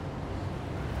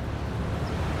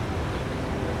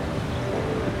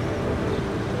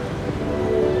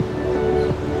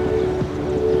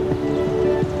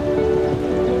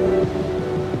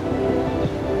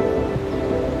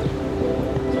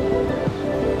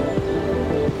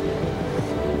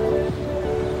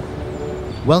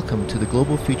Welcome to the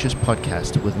Global Futures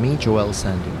Podcast with me, Joel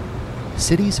Sandu.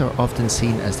 Cities are often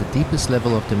seen as the deepest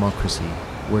level of democracy,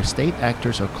 where state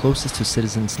actors are closest to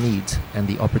citizens' needs and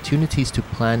the opportunities to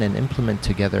plan and implement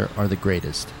together are the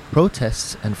greatest.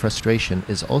 Protests and frustration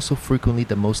is also frequently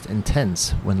the most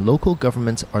intense when local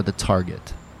governments are the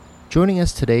target. Joining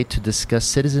us today to discuss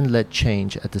citizen-led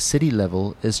change at the city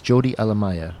level is Jody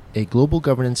Alamaya, a Global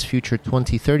Governance Future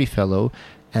 2030 Fellow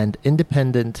and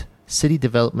independent city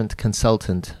development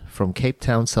consultant from Cape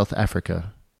Town, South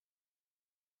Africa.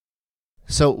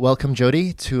 So welcome,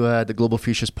 Jody, to the Global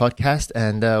Futures Podcast,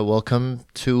 and welcome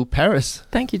to Paris.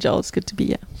 Thank you, Joel. It's good to be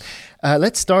here.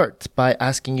 Let's start by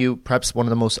asking you perhaps one of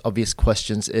the most obvious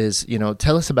questions is,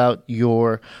 tell us about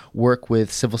your work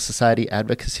with civil society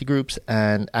advocacy groups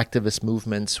and activist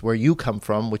movements where you come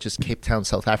from, which is Cape Town,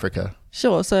 South Africa.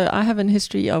 Sure. So I have a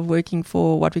history of working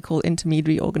for what we call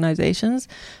intermediary organizations,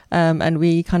 and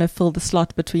we kind of fill the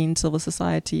slot between civil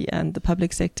society and the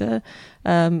public sector.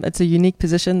 It's a unique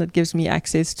position that gives me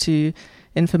access to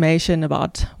information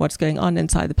about what's going on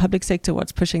inside the public sector,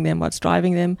 what's pushing them, what's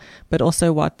driving them, but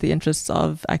also what the interests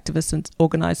of activists and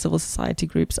organized civil society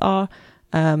groups are,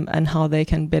 and how they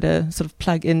can better sort of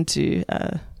plug into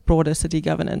broader city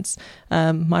governance.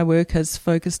 My work has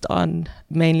focused on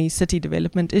mainly city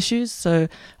development issues, so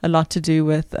a lot to do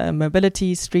with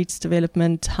mobility, streets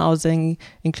development, housing,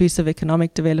 inclusive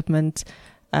economic development,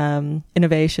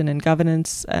 innovation in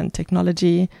governance and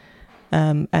technology,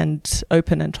 and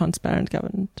open and transparent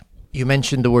government. You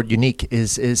mentioned the word unique.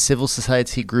 Is civil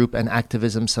society group and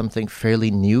activism something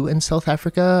fairly new in South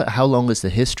Africa? How long is the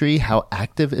history? How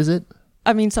active is it?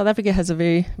 I mean, South Africa has a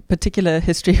very particular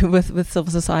history with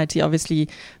civil society, obviously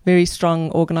very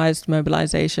strong organized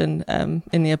mobilization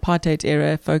in the apartheid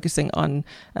era, focusing on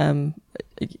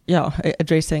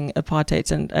addressing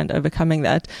apartheid and overcoming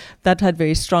that. That had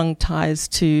very strong ties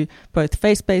to both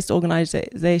faith-based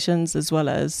organizations as well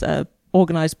as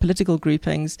organized political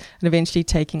groupings and eventually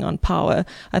taking on power.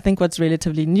 I think what's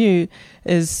relatively new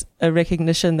is a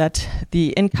recognition that the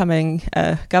incoming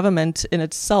government in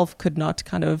itself could not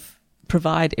kind of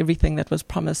provide everything that was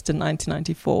promised in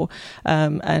 1994.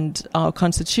 And our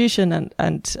constitution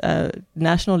and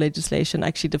national legislation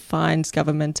actually defines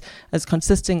government as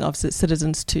consisting of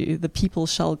citizens to the people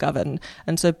shall govern.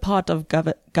 And so part of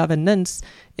governance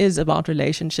is about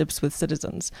relationships with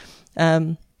citizens.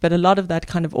 But a lot of that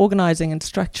kind of organizing and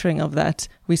structuring of that,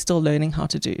 we're still learning how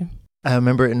to do. I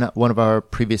remember in one of our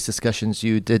previous discussions,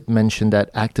 you did mention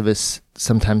that activists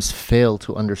sometimes fail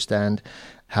to understand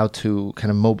how to kind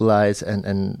of mobilize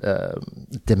and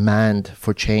demand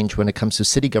for change when it comes to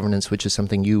city governance, which is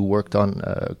something you worked on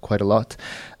quite a lot.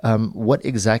 What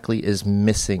exactly is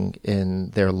missing in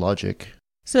their logic?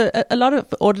 So a lot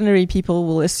of ordinary people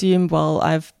will assume, well,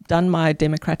 I've done my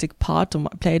democratic part or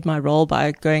played my role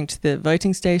by going to the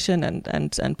voting station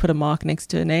and put a mark next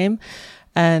to a name.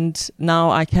 And now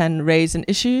I can raise an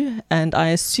issue, and I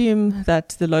assume that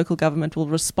the local government will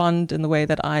respond in the way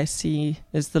that I see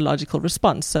is the logical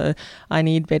response. So I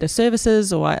need better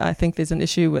services, or I think there's an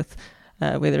issue with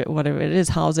whatever it is,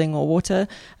 housing or water,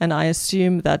 and I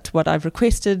assume that what I've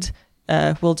requested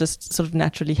will just sort of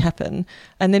naturally happen.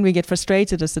 And then we get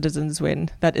frustrated as citizens when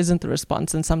that isn't the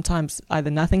response. And sometimes either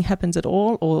nothing happens at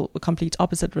all or a complete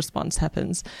opposite response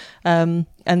happens. And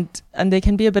there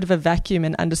can be a bit of a vacuum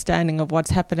in understanding of what's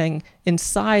happening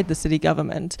inside the city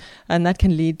government. And that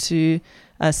can lead to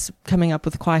us coming up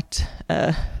with quite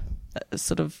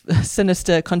sort of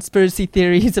sinister conspiracy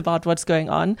theories about what's going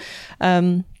on.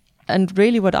 And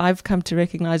really what I've come to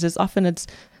recognize is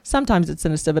sometimes it's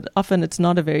sinister, but often it's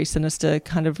not a very sinister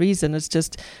kind of reason. It's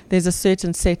just there's a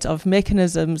certain set of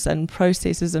mechanisms and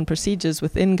processes and procedures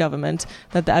within government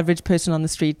that the average person on the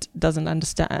street doesn't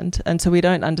understand. And so we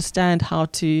don't understand how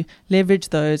to leverage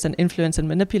those and influence and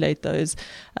manipulate those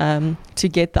to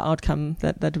get the outcome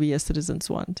that we as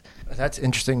citizens want. That's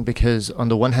interesting because on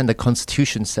the one hand, the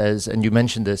Constitution says, and you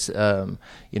mentioned this,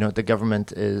 the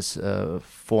government is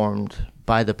formed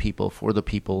by the people, for the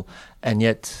people, and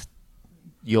yet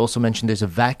you also mentioned there's a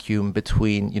vacuum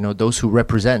between, those who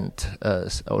represent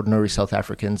ordinary South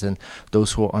Africans and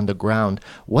those who are on the ground.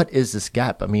 What is this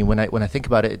gap? I mean, when I think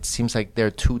about it, it seems like there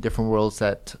are two different worlds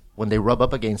that when they rub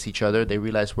up against each other, they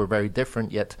realize we're very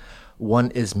different, yet one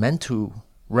is meant to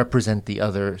represent the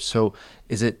other. So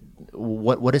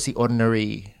what is the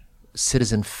ordinary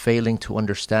citizen failing to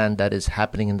understand that is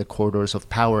happening in the corridors of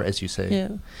power, as you say?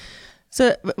 Yeah.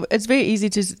 So it's very easy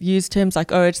to use terms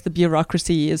like, oh, it's the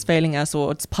bureaucracy is failing us,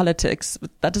 or it's politics.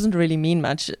 That doesn't really mean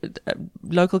much.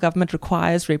 Local government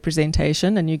requires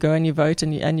representation, and you go and you vote,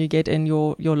 and you get in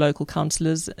your local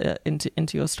councillors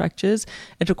into your structures.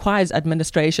 It requires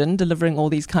administration. Delivering all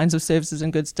these kinds of services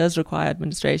and goods does require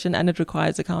administration, and it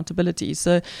requires accountability.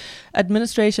 So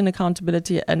administration,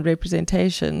 accountability, and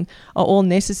representation are all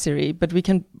necessary, but we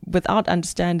can, without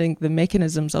understanding the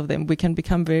mechanisms of them, we can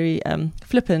become very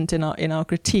flippant in our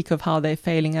critique of how they're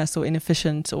failing us, or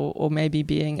inefficient, or maybe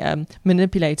being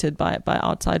manipulated by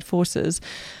outside forces.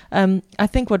 I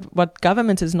think what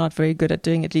government is not very good at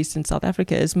doing, at least in South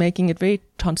Africa, is making it very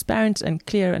transparent and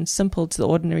clear and simple to the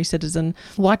ordinary citizen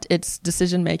what its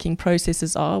decision-making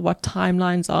processes are, what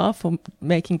timelines are for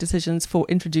making decisions, for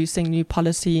introducing new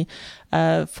policy,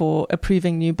 for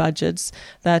approving new budgets,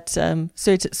 that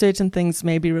certain things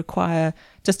maybe require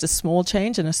just a small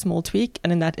change and a small tweak,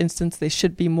 and in that instance there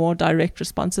should be more direct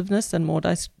responsiveness and more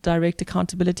direct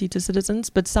accountability to citizens.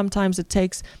 But sometimes it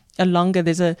takes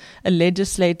there's a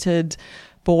legislated,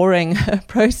 boring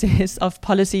process of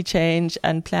policy change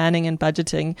and planning and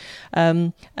budgeting,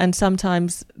 and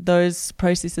sometimes those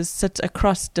processes sit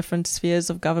across different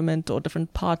spheres of government or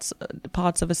different parts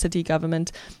of a city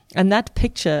government, and that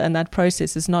picture and that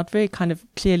process is not very kind of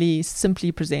clearly,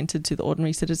 simply presented to the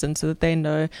ordinary citizen, so that they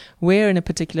know where in a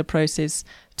particular process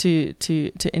to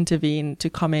intervene, to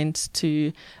comment,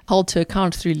 to hold to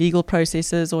account through legal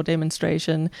processes or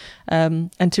demonstration,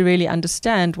 and to really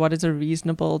understand what is a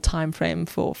reasonable time frame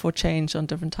for change on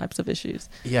different types of issues.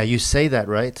 Yeah, you say that,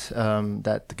 right?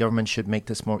 That the government should make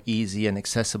this more easy and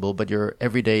accessible, but your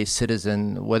everyday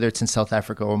citizen, whether it's in South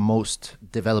Africa or most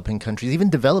developing countries, even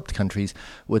developed countries,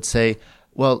 would say,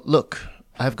 well, look,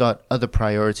 I've got other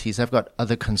priorities, I've got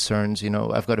other concerns,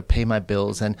 I've got to pay my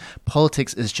bills, and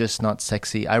politics is just not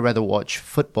sexy. I rather watch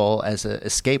football as an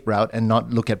escape route and not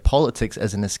look at politics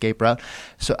as an escape route.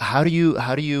 So how do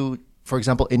you, for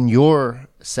example, in your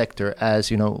sector,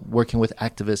 as working with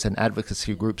activists and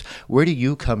advocacy groups, where do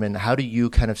you come in? How do you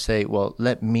kind of say, well,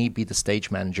 let me be the stage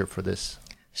manager for this?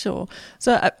 Sure.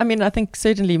 So, I think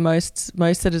certainly most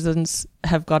citizens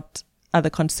have got other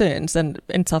concerns, and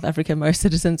in South Africa most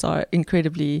citizens are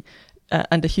incredibly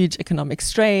under huge economic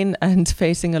strain and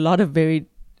facing a lot of very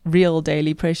real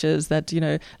daily pressures that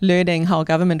learning how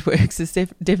government works is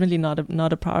definitely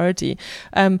not a priority.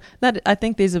 That I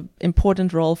think there's an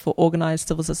important role for organized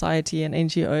civil society and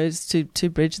NGOs to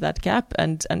bridge that gap,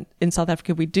 and in South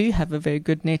Africa we do have a very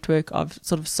good network of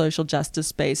sort of social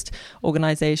justice based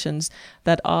organizations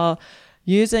that are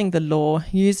using the law,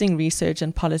 using research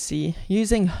and policy,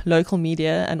 using local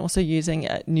media, and also using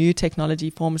new technology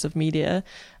forms of media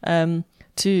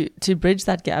to bridge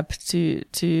that gap,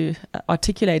 to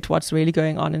articulate what's really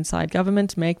going on inside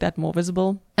government, make that more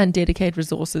visible, and dedicate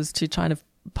resources to trying to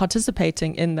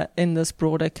participating in this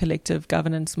broader collective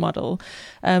governance model.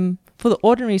 For the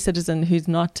ordinary citizen who's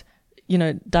not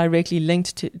directly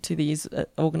linked to these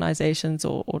organizations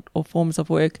or forms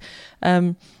of work,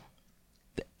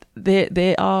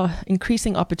 there are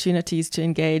increasing opportunities to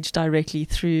engage directly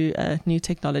through new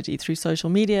technology, through social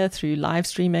media, through live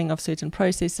streaming of certain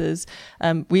processes.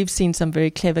 We've seen some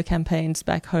very clever campaigns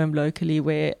back home locally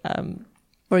where,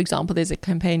 for example, there's a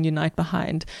campaign, Unite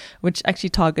Behind, which actually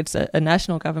targets a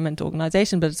national government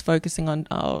organization, but it's focusing on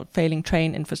our failing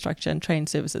train infrastructure and train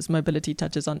services. Mobility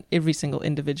touches on every single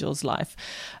individual's life.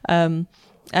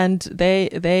 And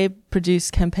they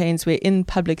produce campaigns where in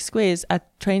public squares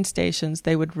at train stations,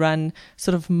 they would run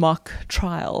sort of mock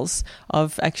trials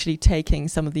of actually taking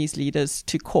some of these leaders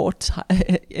to court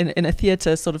in a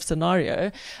theatre sort of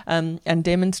scenario, and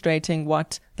demonstrating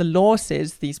what the law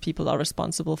says these people are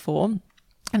responsible for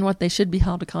and what they should be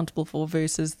held accountable for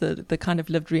versus the kind of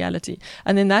lived reality.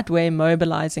 And in that way,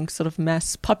 mobilizing sort of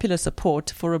mass popular support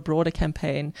for a broader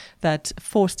campaign that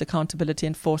forced accountability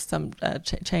and forced some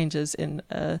changes in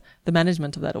the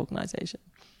management of that organization.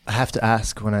 I have to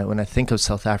ask, when I think of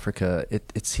South Africa,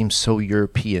 it seems so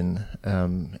European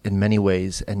in many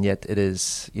ways, and yet it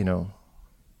is,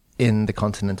 in the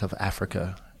continent of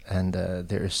Africa, and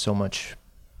there is so much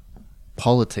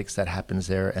politics that happens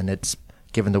there, and it's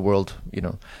given the world,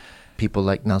 people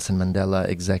like Nelson Mandela,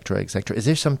 etc., etc. Is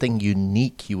there something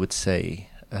unique, you would say,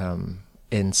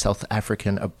 in South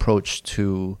African approach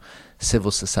to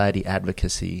civil society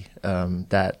advocacy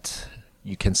that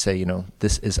you can say,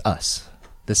 this is us,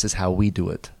 this is how we do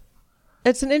it?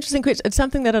 It's an interesting question. It's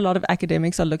something that a lot of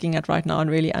academics are looking at right now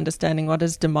and really understanding what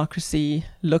does democracy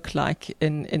look like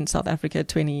in South Africa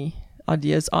 20 odd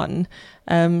years on.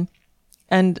 And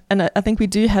I think we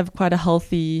do have quite a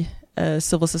healthy a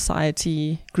civil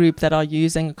society group that are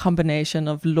using a combination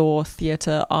of law,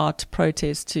 theatre, art,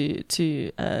 protest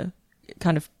to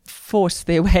kind of force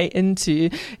their way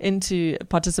into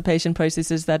participation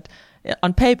processes that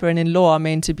on paper and in law are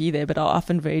meant to be there, but are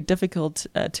often very difficult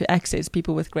to access.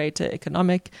 People with greater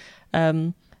economic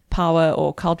power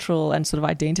or cultural and sort of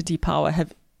identity power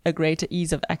have a greater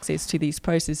ease of access to these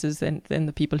processes than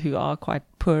the people who are quite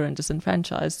poor and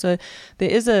disenfranchised. So there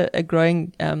is a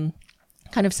growing kind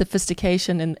of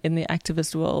sophistication in the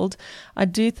activist world. I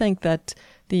do think that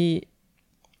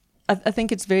I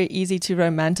think it's very easy to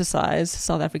romanticize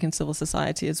South African civil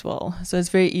society as well. So it's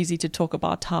very easy to talk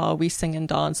about how we sing and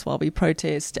dance while we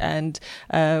protest, and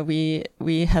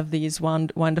we have these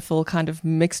wonderful kind of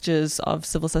mixtures of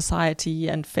civil society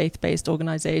and faith-based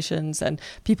organizations, and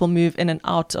people move in and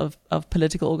out of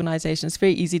political organizations. It's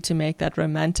very easy to make that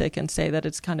romantic and say that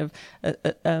it's kind of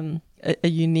a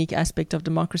unique aspect of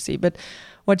democracy. But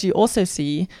what you also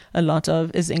see a lot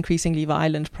of is increasingly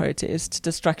violent protest,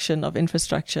 destruction of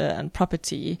infrastructure and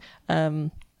property,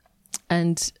 and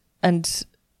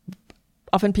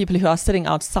often people who are sitting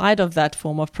outside of that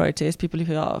form of protest, people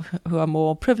who are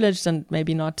more privileged and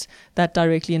maybe not that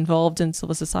directly involved in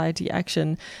civil society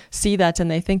action, see that and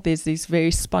they think there's these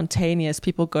very spontaneous,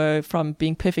 people go from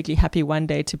being perfectly happy one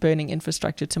day to burning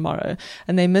infrastructure tomorrow.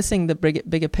 And they're missing the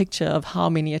bigger picture of how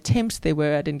many attempts there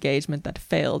were at engagement that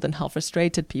failed, and how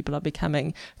frustrated people are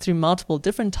becoming through multiple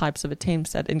different types of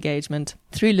attempts at engagement,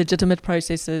 through legitimate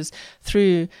processes,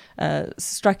 through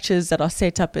structures that are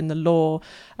set up in the law,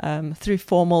 through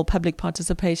formal public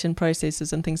participation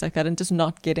processes and things like that, and just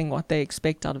not getting what they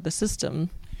expect out of the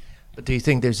system. But do you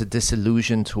think there's a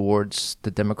disillusion towards the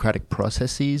democratic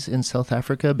processes in South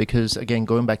Africa? Because, again,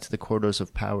 going back to the corridors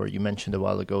of power, you mentioned a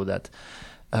while ago that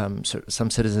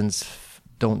some citizens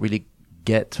don't really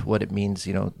get what it means,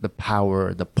 the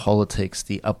power, the politics,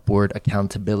 the upward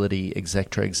accountability,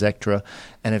 etc., etc.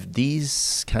 And if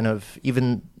these kind of,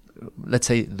 even, let's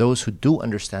say, those who do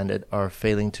understand it are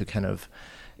failing to kind of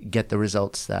get the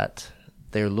results that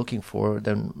they're looking for,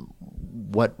 then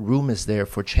what room is there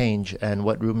for change, and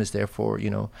what room is there for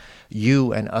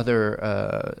you and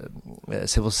other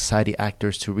civil society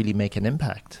actors to really make an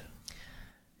impact?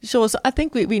 Sure. So I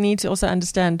think we need to also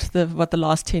understand what the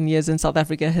last 10 years in South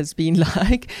Africa has been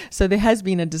like. So there has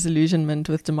been a disillusionment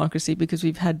with democracy because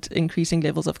we've had increasing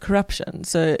levels of corruption.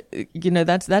 So,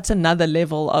 that's another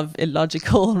level of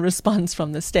illogical response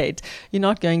from the state. You're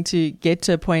not going to get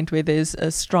to a point where there's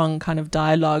a strong kind of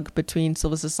dialogue between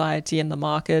civil society and the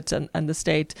market and the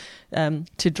state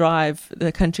to drive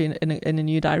the country in a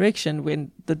new direction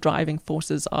when the driving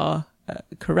forces are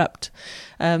corrupt.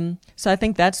 So I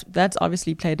think that's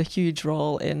obviously played a huge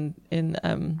role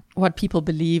in what people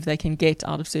believe they can get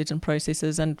out of certain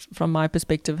processes, and from my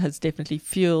perspective has definitely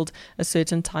fueled a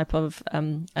certain type of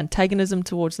antagonism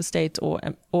towards the state or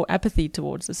apathy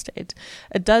towards the state.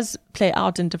 It does play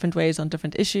out in different ways on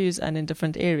different issues and in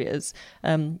different areas.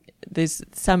 There's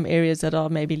some areas that are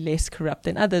maybe less corrupt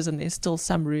than others, and there's still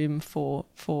some room for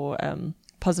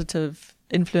positive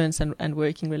influence and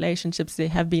working relationships. There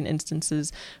have been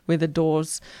instances where the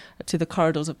doors to the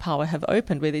corridors of power have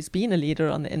opened, where there's been a leader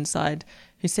on the inside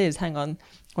who says, hang on,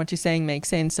 what you're saying makes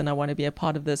sense and I want to be a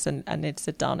part of this, and let's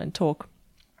sit down and talk.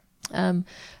 And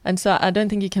so I don't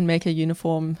think you can make a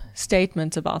uniform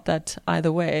statement about that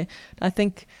either way. I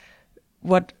think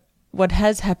what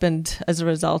has happened as a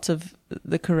result of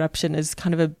the corruption is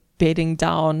kind of a bedding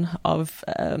down of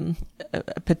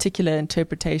a particular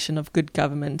interpretation of good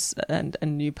governance and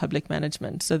new public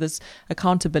management. So this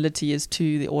accountability is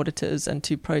to the auditors and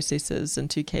to processes and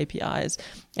to KPIs.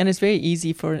 And it's very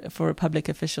easy for a public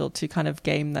official to kind of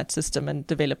game that system and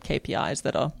develop KPIs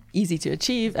that are easy to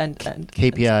achieve. And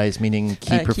KPIs meaning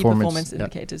key performance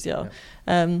indicators, yeah.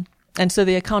 And so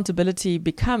the accountability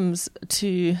becomes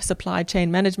to supply chain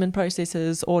management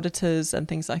processes, auditors and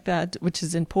things like that, which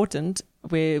is important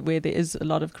where there is a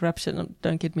lot of corruption,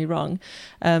 don't get me wrong.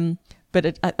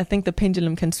 But I think the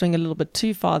pendulum can swing a little bit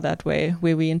too far that way,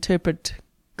 where we interpret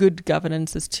good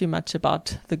governance is too much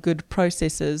about the good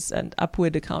processes and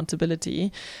upward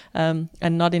accountability, and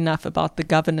not enough about the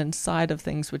governance side of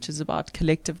things, which is about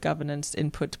collective governance,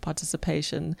 input,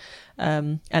 participation,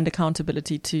 and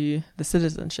accountability to the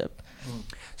citizenship.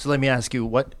 So let me ask you,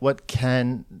 what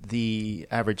can the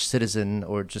average citizen,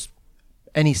 or just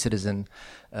any citizen,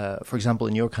 for example,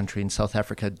 in your country, in South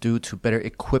Africa, do to better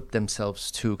equip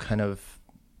themselves to kind of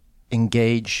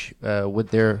engage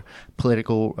with their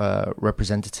political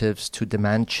representatives to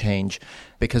demand change?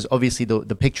 Because obviously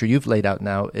the picture you've laid out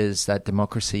now is that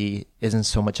democracy isn't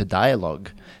so much a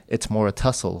dialogue, it's more a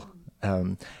tussle.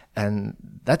 And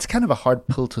that's kind of a hard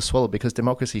pill to swallow, because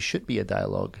democracy should be a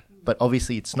dialogue, but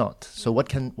obviously it's not. So what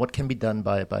can be done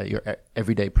by your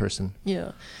everyday person?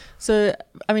 Yeah. So,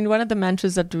 I mean, one of the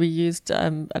mantras that we used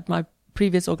at my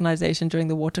previous organization during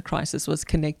the water crisis was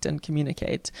connect and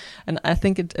communicate. And I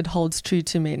think it holds true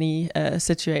to many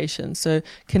situations. So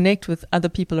connect with other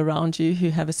people around you who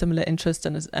have a similar interest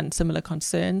and similar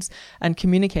concerns, and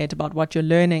communicate about what you're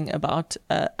learning about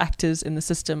actors in the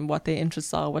system, what their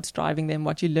interests are, what's driving them,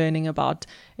 what you're learning about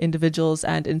individuals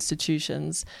and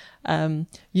institutions.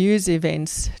 Use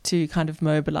events to kind of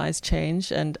mobilize change.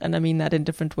 And I mean that in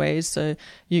different ways. So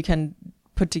you can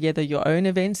put together your own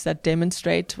events that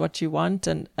demonstrate what you want.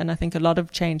 And I think a lot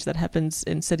of change that happens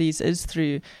in cities is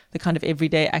through the kind of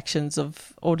everyday actions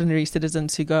of ordinary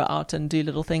citizens who go out and do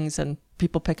little things, and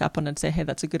people pick up on it and say, hey,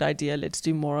 that's a good idea, let's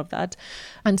do more of that.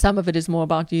 And some of it is more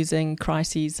about using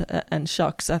crises and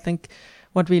shocks. I think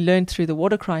what we learned through the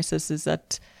water crisis is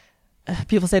that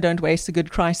people say don't waste a good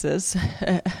crisis.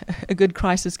 A good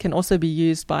crisis can also be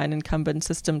used by an incumbent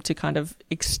system to kind of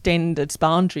extend its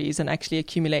boundaries and actually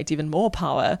accumulate even more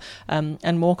power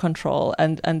and more control.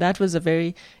 And that was a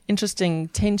very interesting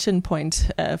tension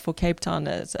point for Cape Town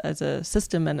as a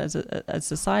system and as a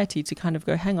society to kind of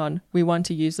go, hang on, we want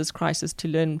to use this crisis to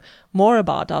learn more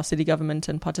about our city government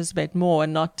and participate more,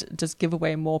 and not just give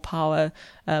away more power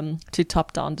to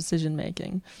top-down decision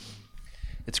making.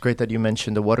 It's great that you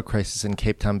mentioned the water crisis in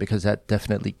Cape Town, because that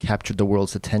definitely captured the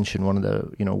world's attention. One of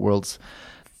the world's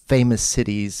famous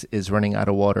cities is running out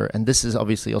of water, and this is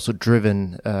obviously also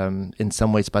driven in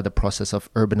some ways by the process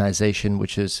of urbanization,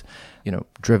 which is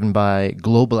driven by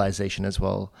globalization as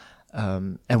well.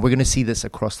 And we're going to see this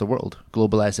across the world.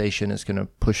 Globalization is going to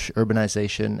push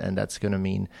urbanization, and that's going to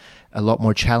mean a lot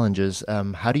more challenges.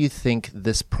 How do you think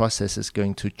this process is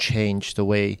going to change the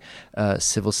way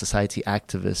civil society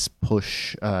activists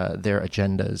push their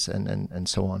agendas and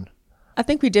so on? I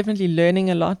think we're definitely learning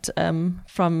a lot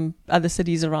from other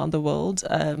cities around the world.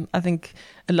 I think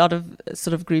a lot of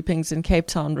sort of groupings in Cape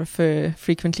Town refer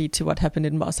frequently to what happened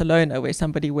in Barcelona, where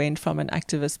somebody went from an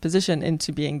activist position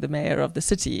into being the mayor of the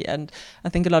city. And I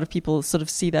think a lot of people sort of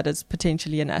see that as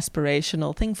potentially an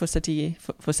aspirational thing for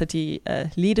city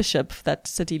leadership, that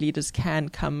city leaders can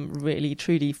come really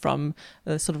truly from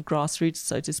the sort of grassroots,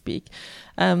 so to speak.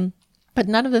 But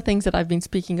none of the things that I've been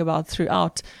speaking about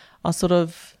throughout are sort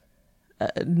of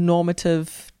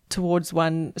normative towards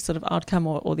one sort of outcome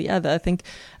or the other. I think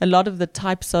a lot of the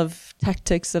types of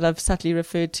tactics that I've subtly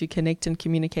referred to, connect and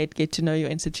communicate, get to know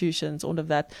your institutions, all of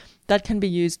that can be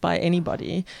used by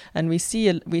anybody. And we see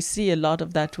a lot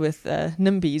of that with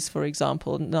NIMBYs, for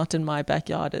example. Not in my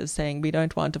backyard is saying we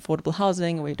don't want affordable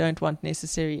housing, we don't want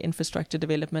necessary infrastructure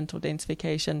development or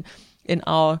densification in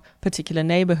our particular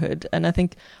neighborhood. And I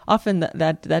think often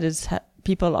that is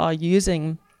people are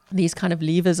using these kind of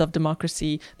levers of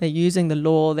democracy. They're using the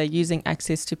law, they're using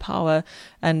access to power,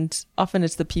 and often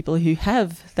it's the people who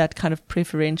have that kind of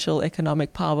preferential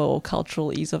economic power or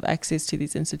cultural ease of access to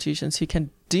these institutions who can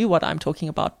do what I'm talking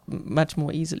about much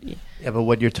more easily. Yeah, but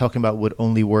what you're talking about would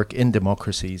only work in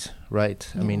democracies, right?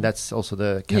 I mean, that's also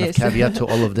the kind of caveat to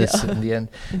all of this in the end.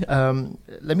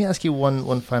 Let me ask you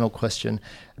one final question.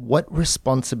 What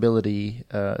responsibility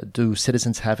do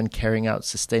citizens have in carrying out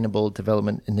sustainable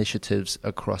development initiatives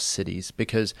across cities?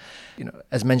 Because,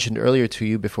 as mentioned earlier to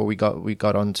you before we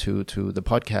got on to the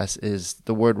podcast, is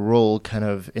the word role kind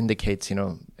of indicates,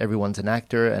 everyone's an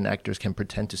actor and actors can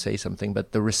pretend to say something,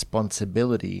 but the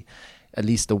responsibility, at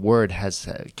least the word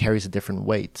carries a different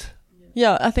weight.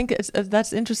 Yeah, I think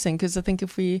that's interesting, because I think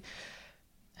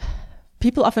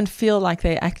people often feel like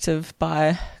they're active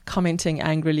by commenting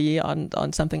angrily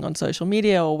on something on social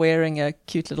media, or wearing a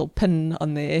cute little pin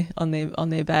on their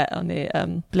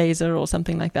blazer or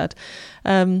something like that.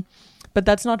 But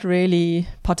that's not really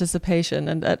participation,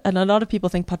 and a lot of people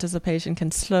think participation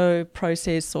can slow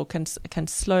process or can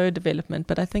slow development.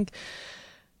 But I think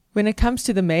when it comes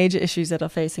to the major issues that are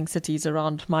facing cities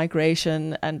around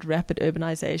migration and rapid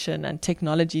urbanization and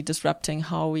technology disrupting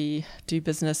how we do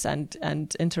business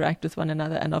and interact with one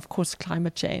another, and of course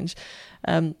climate change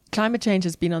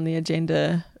has been on the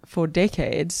agenda for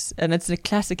decades, and it's a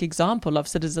classic example of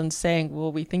citizens saying,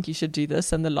 well, we think you should do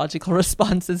this, and the logical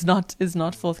response is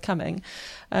not forthcoming.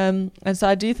 And so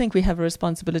I do think we have a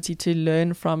responsibility to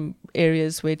learn from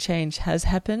areas where change has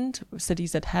happened,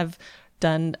 cities that have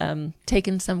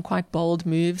taken some quite bold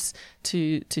moves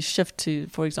to shift to,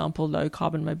 for example, low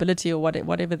carbon mobility or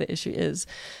whatever the issue is,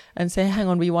 and say, hang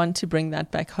on, we want to bring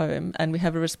that back home, and we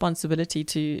have a responsibility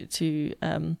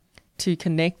to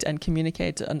connect and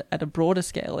communicate at a broader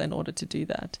scale in order to do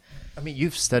that. I mean,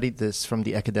 you've studied this from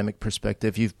the academic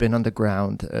perspective. You've been on the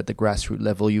ground at the grassroots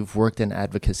level. You've worked in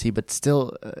advocacy, but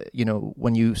still,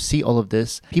 when you see all of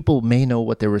this, people may know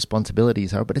what their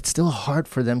responsibilities are, but it's still hard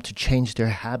for them to change their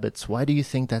habits. Why do you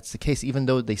think that's the case? Even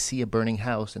though they see a burning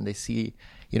house and they see,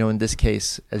 in this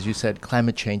case, as you said,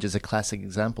 climate change is a classic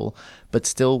example, but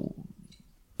still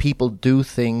people do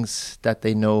things that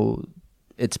they know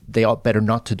they ought better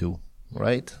not to do,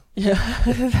 right? Yeah,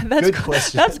 Good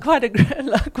question. That's quite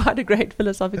a great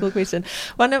philosophical question.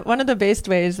 One of the best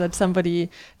ways that somebody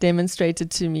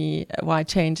demonstrated to me why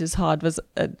change is hard was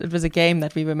it was a game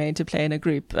that we were made to play in a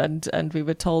group, and we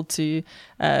were told to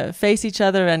face each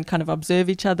other and kind of observe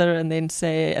each other, and then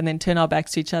turn our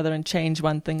backs to each other and change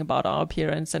one thing about our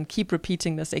appearance, and keep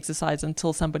repeating this exercise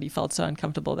until somebody felt so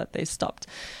uncomfortable that they stopped.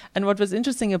 And what was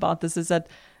interesting about this is that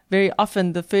very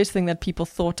often the first thing that people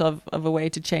thought of a way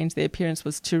to change their appearance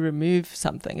was to remove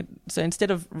something. So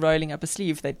instead of rolling up a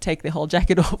sleeve, they'd take their whole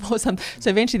jacket off or something. So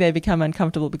eventually they become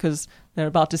uncomfortable because they're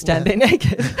about to stand there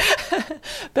naked.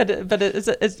 But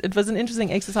it was an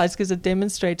interesting exercise because it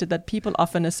demonstrated that people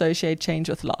often associate change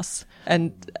with loss.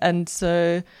 And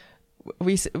so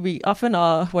we often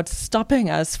are, what's stopping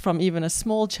us from even a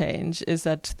small change is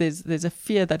that there's a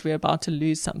fear that we're about to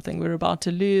lose something. We're about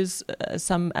to lose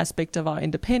some aspect of our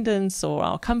independence or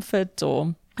our comfort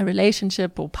or a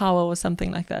relationship or power or something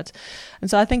like that. And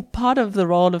so I think part of the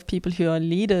role of people who are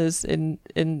leaders in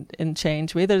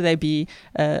change, whether they be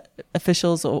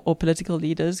officials or political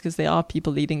leaders, because there are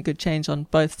people leading good change on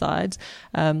both sides,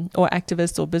 or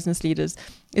activists or business leaders,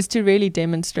 is to really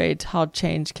demonstrate how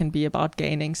change can be about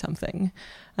gaining something,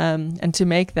 and to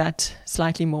make that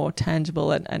slightly more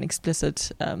tangible and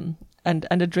explicit, and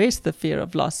address the fear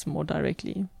of loss more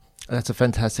directly. That's a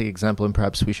fantastic example, and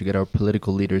perhaps we should get our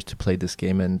political leaders to play this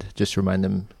game and just remind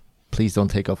them, please don't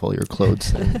take off all your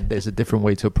clothes. And there's a different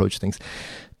way to approach things.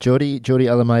 Jody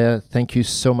Alamaya, thank you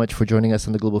so much for joining us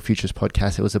on the Global Futures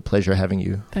podcast. It was a pleasure having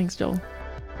you. Thanks, Joel.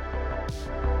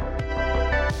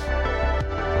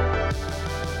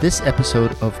 This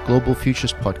episode of Global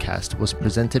Futures Podcast was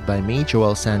presented by me,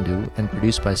 Joel Sandhu, and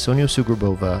produced by Sonia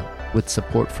Sugrabova with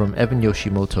support from Evan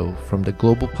Yoshimoto from the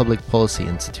Global Public Policy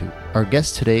Institute. Our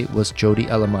guest today was Jody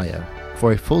Alamaya.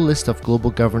 For a full list of Global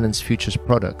Governance Futures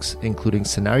products, including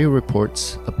scenario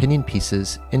reports, opinion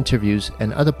pieces, interviews,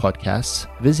 and other podcasts,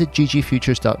 visit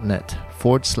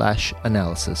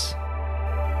ggfutures.net/analysis.